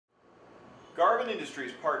Garvin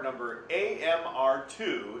Industries part number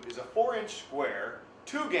AMR2 is a 4-inch square,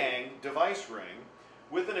 2-gang device ring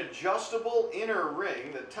with an adjustable inner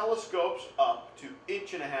ring that telescopes up to 1.5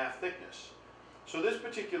 inches thickness. So this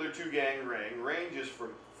particular 2-gang ring ranges for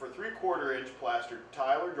 3/4 inch plastered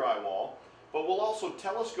tile or drywall, but will also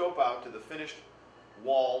telescope out to the finished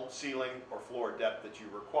wall, ceiling, or floor depth that you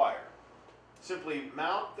require. Simply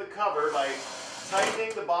mount the cover by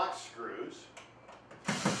tightening the box screws,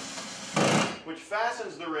 which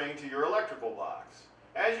fastens the ring to your electrical box.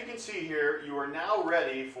 As you can see here, you are now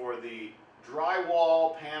ready for the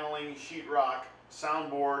drywall, paneling, sheetrock,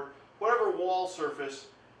 soundboard, whatever wall surface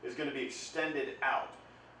is going to be extended out.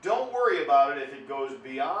 Don't worry about it if it goes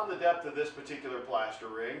beyond the depth of this particular plaster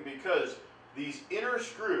ring, because these inner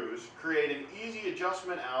screws create an easy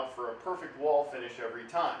adjustment out for a perfect wall finish every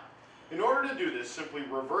time. In order to do this, simply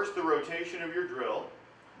reverse the rotation of your drill,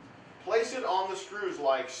 place it on the screws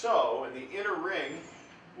like so, and the inner ring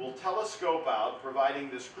will telescope out, providing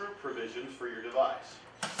the screw provisions for your device.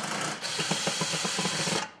 To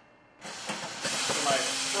my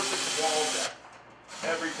perfect wall depth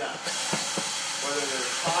every time. Whether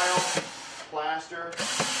there's tile, plaster,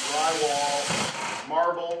 drywall,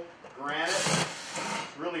 marble, granite,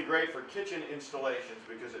 it's really great for kitchen installations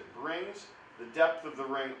because it brings the depth of the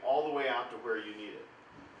ring all the way out to where you need it.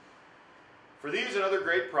 For these and other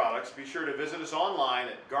great products, be sure to visit us online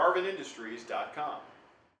at garvinindustries.com.